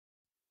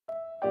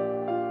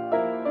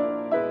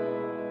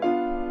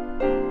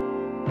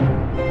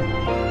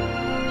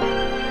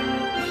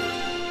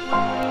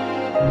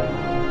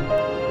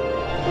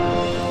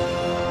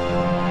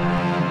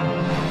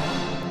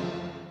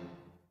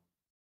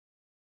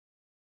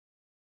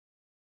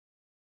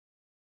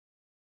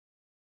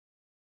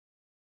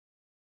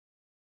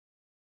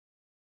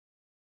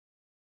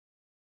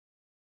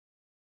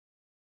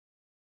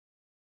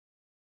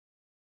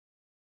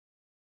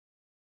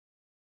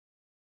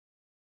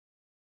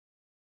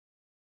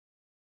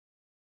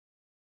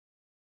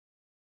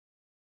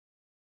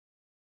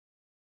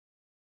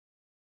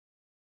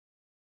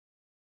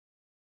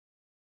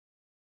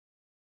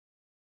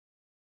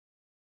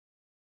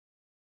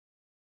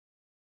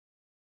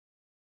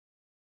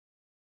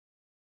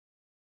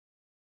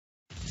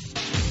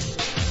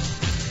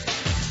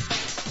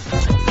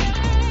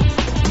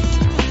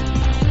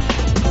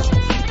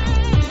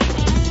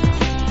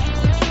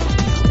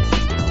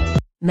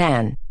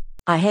Man.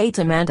 I hate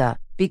Amanda,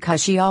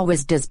 because she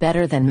always does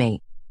better than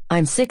me.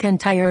 I'm sick and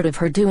tired of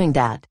her doing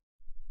that.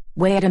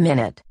 Wait a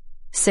minute.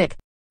 Sick.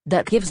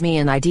 That gives me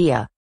an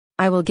idea.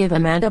 I will give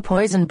Amanda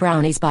poison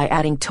brownies by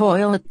adding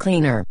toilet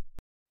cleaner.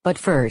 But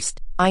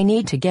first, I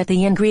need to get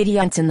the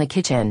ingredients in the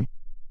kitchen.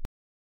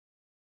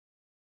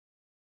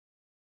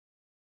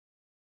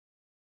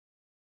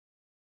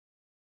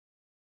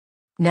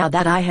 Now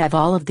that I have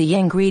all of the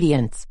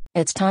ingredients,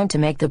 it's time to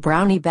make the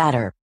brownie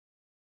batter.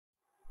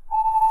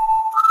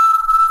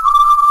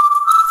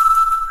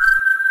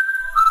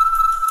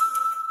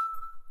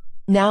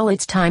 Now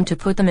it's time to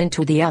put them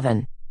into the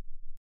oven.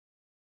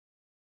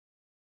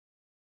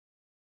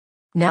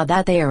 Now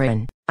that they are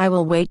in, I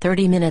will wait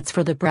 30 minutes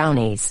for the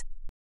brownies.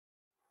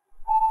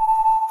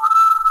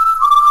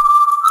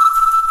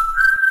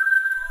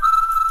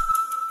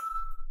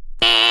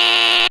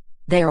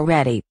 They are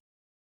ready.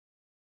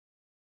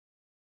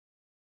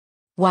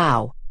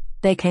 Wow!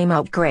 They came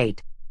out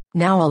great.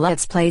 Now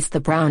let's place the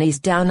brownies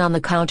down on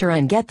the counter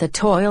and get the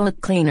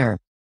toilet cleaner.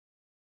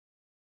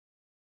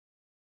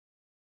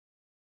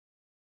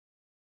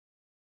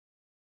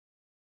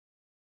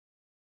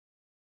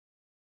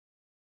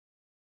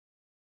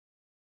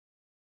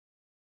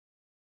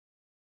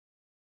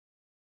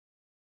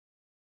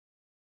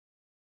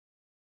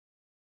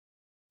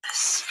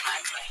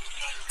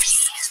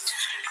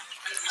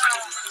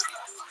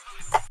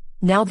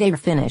 Now they're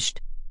finished.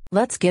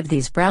 Let's give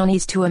these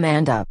brownies to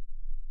Amanda.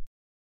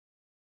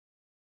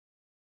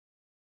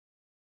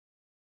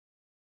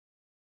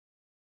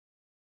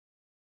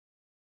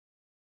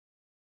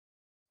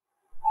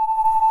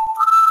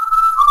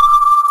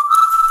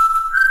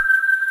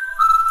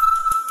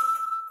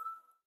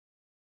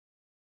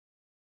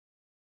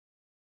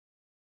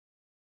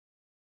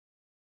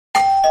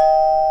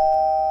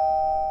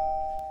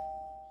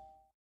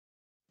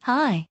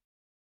 Hi.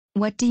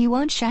 What do you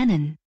want,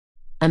 Shannon?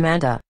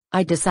 Amanda,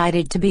 I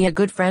decided to be a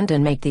good friend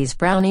and make these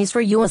brownies for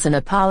you as an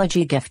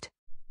apology gift.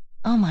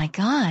 Oh my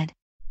God.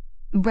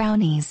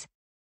 Brownies.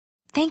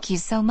 Thank you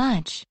so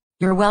much.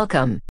 You're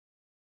welcome.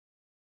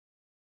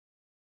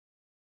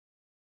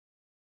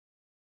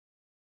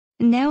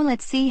 Now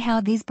let's see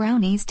how these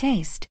brownies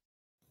taste.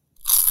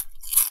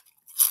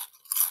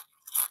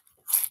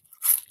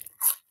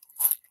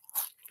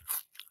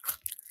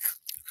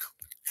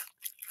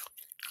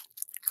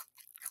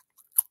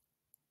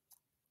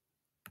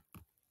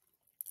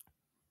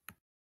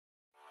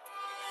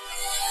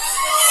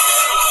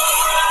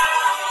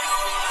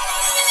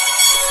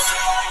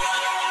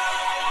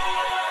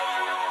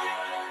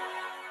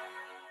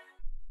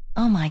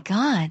 Oh my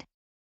God.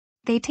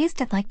 They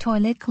tasted like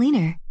toilet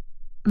cleaner.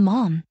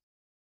 Mom.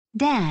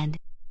 Dad.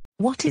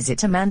 What is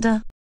it,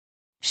 Amanda?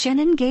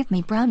 Shannon gave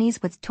me brownies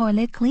with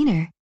toilet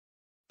cleaner.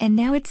 And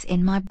now it's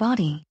in my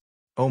body.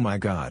 Oh my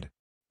God.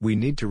 We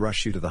need to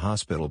rush you to the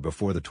hospital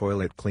before the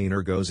toilet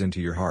cleaner goes into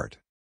your heart.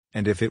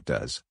 And if it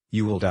does,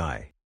 you will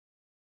die.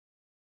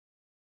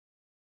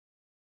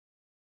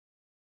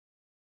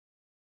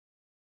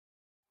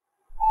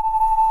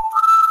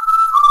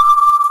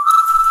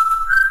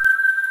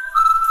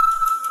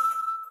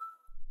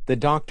 The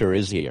doctor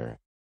is here.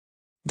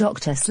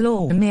 Dr.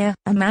 Slawomir,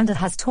 Amanda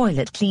has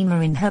toilet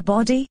cleaner in her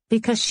body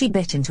because she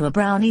bit into a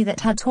brownie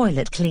that had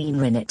toilet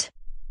cleaner in it.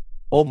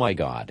 Oh my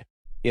God.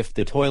 If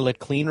the toilet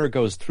cleaner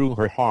goes through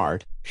her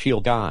heart,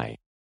 she'll die.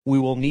 We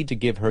will need to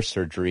give her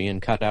surgery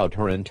and cut out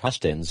her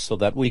intestines so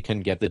that we can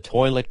get the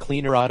toilet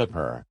cleaner out of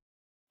her.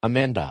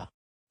 Amanda,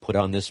 put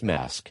on this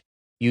mask.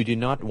 You do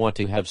not want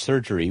to have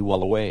surgery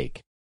while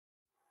awake.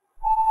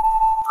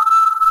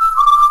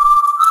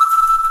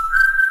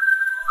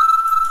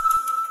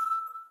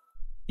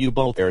 You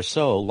both are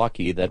so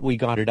lucky that we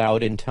got it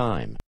out in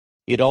time.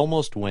 It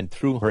almost went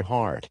through her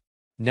heart.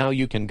 Now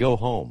you can go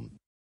home.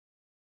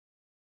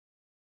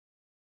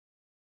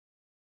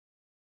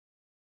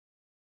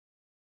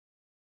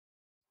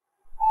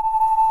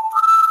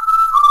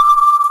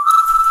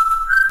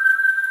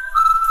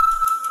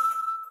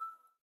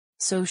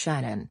 So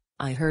Shannon,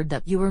 I heard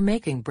that you were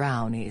making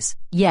brownies.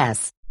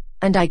 Yes.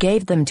 And I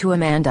gave them to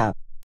Amanda.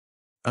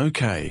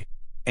 Okay.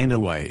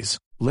 Anyways,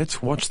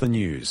 let's watch the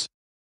news.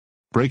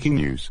 Breaking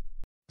news.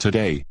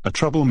 Today, a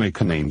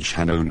troublemaker named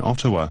Shannon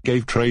Ottawa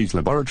gave Trey's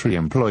laboratory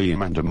employee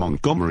Amanda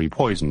Montgomery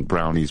poisoned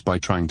brownies by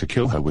trying to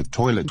kill her with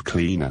toilet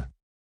cleaner.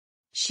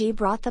 She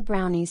brought the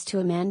brownies to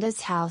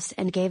Amanda's house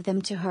and gave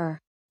them to her.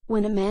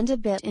 When Amanda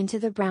bit into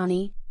the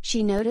brownie,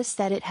 she noticed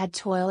that it had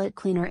toilet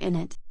cleaner in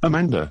it.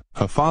 Amanda,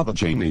 her father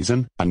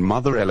Jameson, and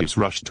mother Ellis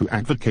rushed to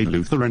Advocate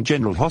Lutheran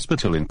General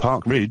Hospital in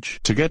Park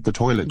Ridge to get the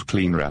toilet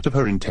cleaner out of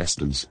her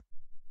intestines.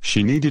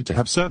 She needed to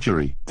have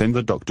surgery, then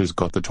the doctors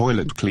got the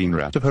toilet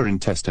cleaner out of her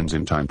intestines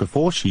in time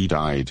before she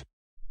died.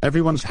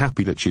 Everyone's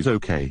happy that she's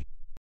okay.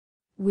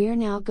 We're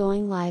now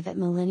going live at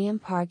Millennium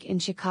Park in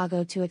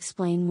Chicago to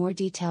explain more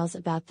details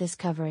about this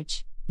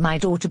coverage. My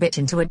daughter bit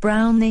into a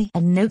brownie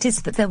and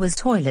noticed that there was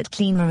toilet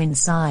cleaner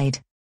inside.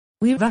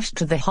 We rushed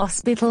to the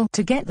hospital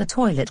to get the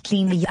toilet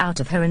cleaner out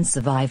of her and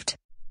survived.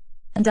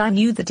 And I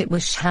knew that it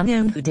was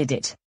Shannon who did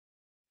it.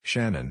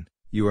 Shannon,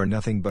 You are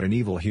nothing but an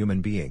evil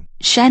human being.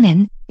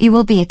 Shannon, you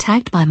will be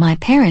attacked by my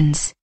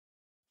parents.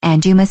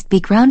 And you must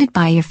be grounded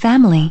by your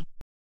family.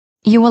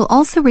 You will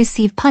also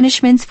receive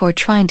punishments for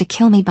trying to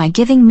kill me by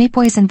giving me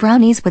poison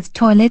brownies with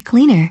toilet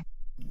cleaner.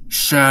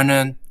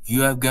 Shannon,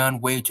 you have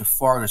gone way too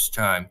far this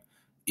time.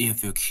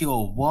 If you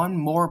kill one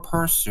more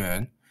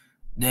person,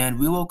 then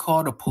we will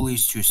call the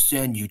police to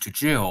send you to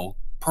jail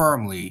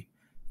permanently,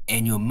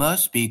 and you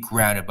must be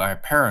grounded by your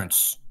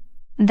parents.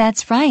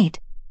 That's right.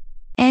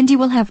 And you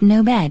will have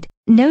no bed,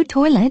 no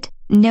toilet,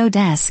 no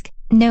desk,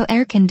 no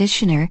air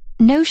conditioner,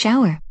 no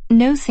shower,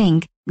 no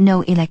sink,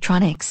 no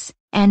electronics,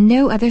 and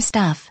no other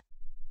stuff.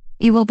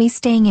 You will be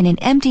staying in an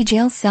empty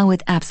jail cell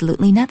with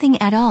absolutely nothing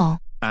at all.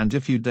 And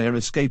if you dare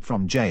escape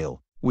from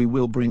jail, we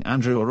will bring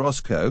Andrew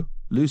Orozco,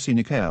 Lucy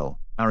Nicole,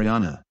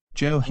 Ariana,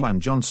 Johan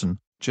Johnson,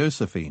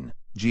 Josephine,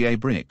 G.A.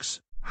 Briggs,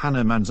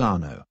 Hannah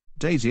Manzano,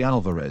 Daisy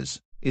Alvarez,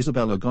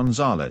 Isabella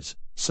Gonzalez,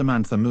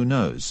 Samantha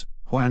Munoz,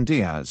 Juan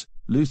Diaz,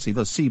 Lucy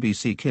the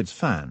CBC Kids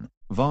fan,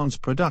 Vance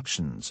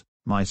Productions,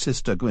 my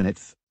sister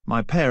Gwyneth,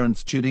 my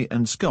parents Judy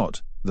and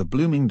Scott, the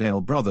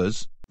Bloomingdale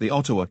brothers, the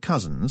Ottawa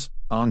cousins,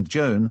 Aunt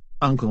Joan,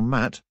 Uncle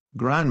Matt,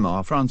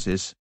 Grandma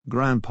Francis,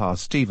 Grandpa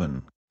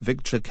Stephen,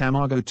 Victor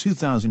Camargo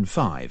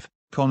 2005,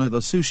 Connor the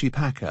Sushi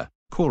Packer,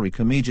 Corey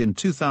Comedian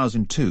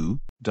 2002,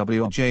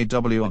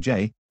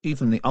 WJWJ,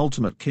 Ethan the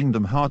Ultimate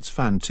Kingdom Hearts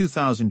fan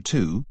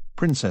 2002,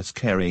 Princess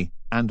Kerry,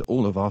 and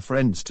all of our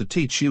friends to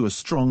teach you a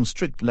strong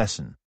strict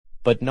lesson.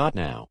 But not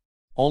now.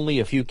 Only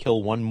if you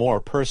kill one more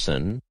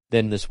person,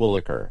 then this will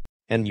occur,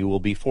 and you will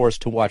be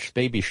forced to watch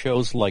baby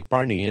shows like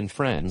Barney and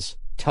Friends,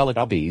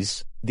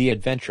 Teletubbies, The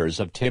Adventures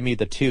of Timmy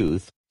the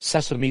Tooth,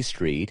 Sesame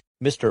Street,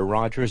 Mr.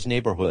 Rogers'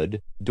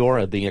 Neighborhood,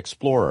 Dora the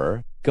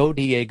Explorer, Go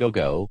Diego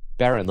Go,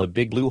 Bear in the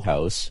Big Blue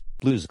House,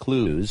 Blue's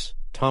Clues,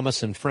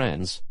 Thomas and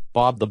Friends,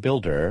 Bob the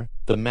Builder,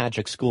 The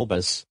Magic School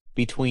Bus,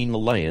 Between the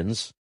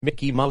Lions,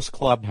 Mickey Mouse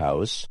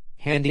Clubhouse,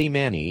 Handy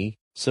Manny,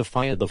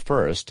 Sophia the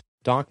First,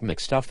 Doc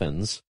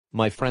McStuffins,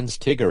 My Friends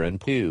Tigger and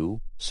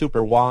Pooh,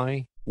 Super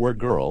Y, Word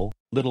Girl,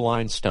 Little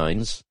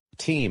Einsteins,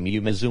 Team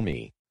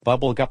Umizumi,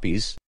 Bubble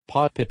Guppies,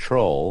 Paw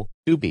Patrol,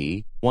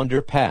 Doobie,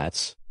 Wonder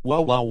Pats,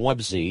 Wawa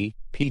Wubsy,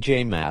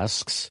 PJ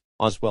Masks,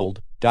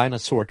 Oswald,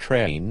 Dinosaur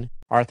Train,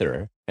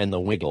 Arthur, and the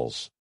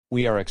Wiggles.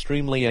 We are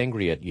extremely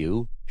angry at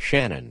you,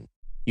 Shannon.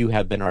 You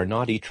have been our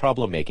naughty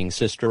troublemaking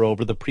sister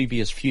over the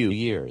previous few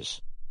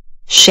years.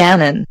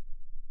 Shannon.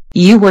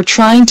 You were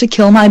trying to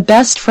kill my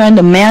best friend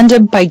Amanda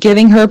by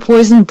giving her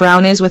poison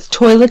brownies with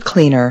toilet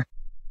cleaner.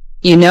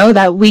 You know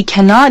that we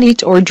cannot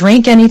eat or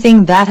drink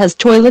anything that has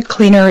toilet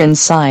cleaner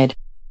inside.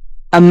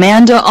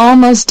 Amanda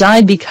almost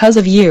died because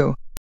of you.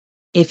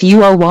 If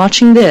you are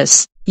watching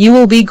this, you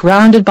will be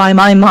grounded by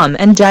my mom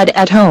and dad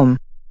at home.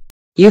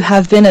 You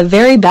have been a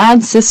very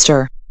bad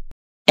sister.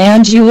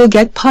 And you will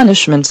get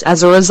punishments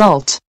as a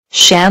result.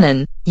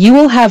 Shannon, you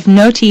will have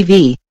no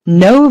TV,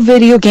 no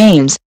video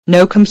games,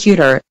 no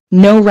computer,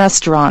 no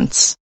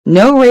restaurants,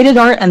 no rated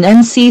R and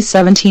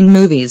NC-17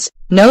 movies,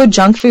 no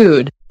junk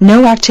food,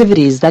 no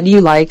activities that you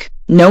like,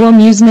 no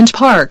amusement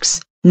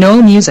parks,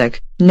 no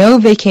music, no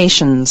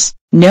vacations,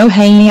 no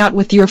hanging out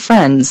with your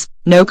friends,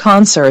 no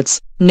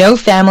concerts, no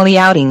family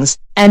outings,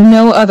 and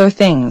no other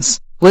things.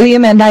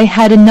 William and I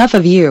had enough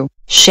of you,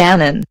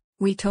 Shannon.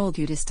 We told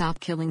you to stop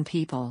killing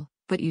people,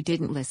 but you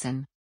didn't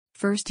listen.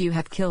 First you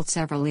have killed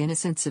several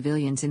innocent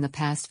civilians in the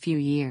past few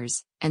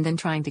years, and then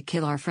trying to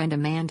kill our friend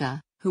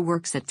Amanda, who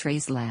works at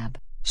Trey's lab.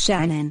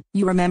 Shannon,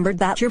 you remembered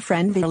that your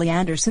friend Billy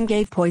Anderson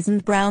gave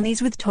poisoned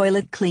brownies with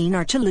toilet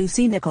cleaner to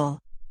Lucy Nicole.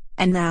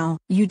 And now,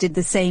 you did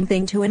the same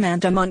thing to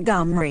Amanda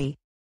Montgomery.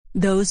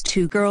 Those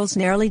two girls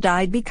nearly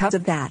died because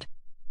of that.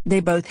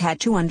 They both had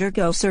to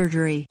undergo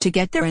surgery to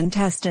get their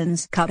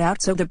intestines cut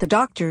out so that the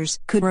doctors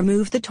could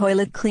remove the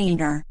toilet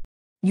cleaner.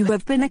 You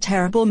have been a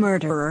terrible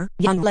murderer,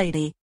 young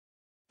lady.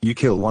 You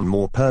kill one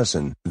more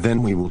person,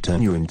 then we will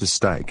turn you into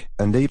steak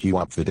and eat you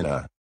up for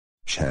dinner.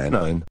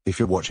 Shannon, if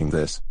you're watching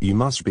this, you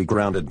must be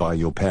grounded by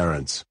your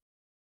parents.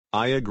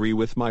 I agree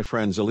with my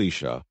friends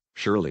Alicia,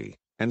 Shirley,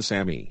 and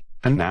Sammy.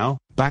 And now,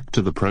 back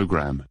to the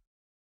program.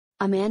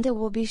 Amanda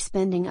will be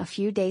spending a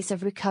few days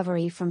of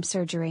recovery from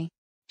surgery.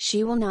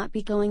 She will not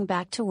be going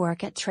back to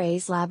work at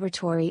Trey's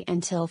laboratory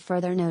until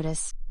further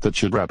notice. That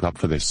should wrap up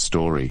for this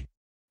story.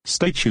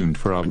 Stay tuned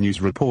for our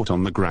news report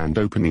on the grand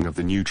opening of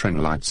the new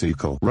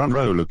Trendlight Run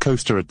roller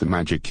coaster at the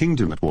Magic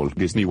Kingdom at Walt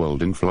Disney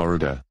World in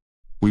Florida.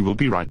 We will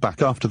be right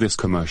back after this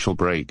commercial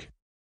break.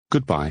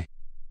 Goodbye.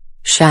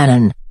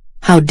 Shannon,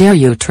 how dare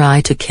you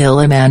try to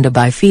kill Amanda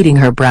by feeding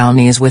her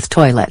brownies with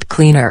toilet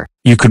cleaner?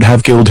 You could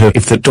have killed her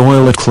if the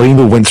toilet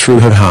cleaner went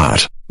through her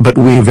heart, but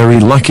we're very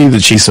lucky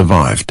that she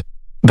survived.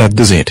 That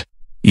does it.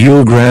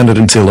 You're grounded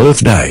until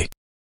Earth Day.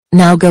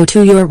 Now go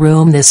to your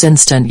room this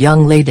instant,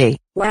 young lady.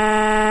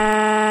 Wow.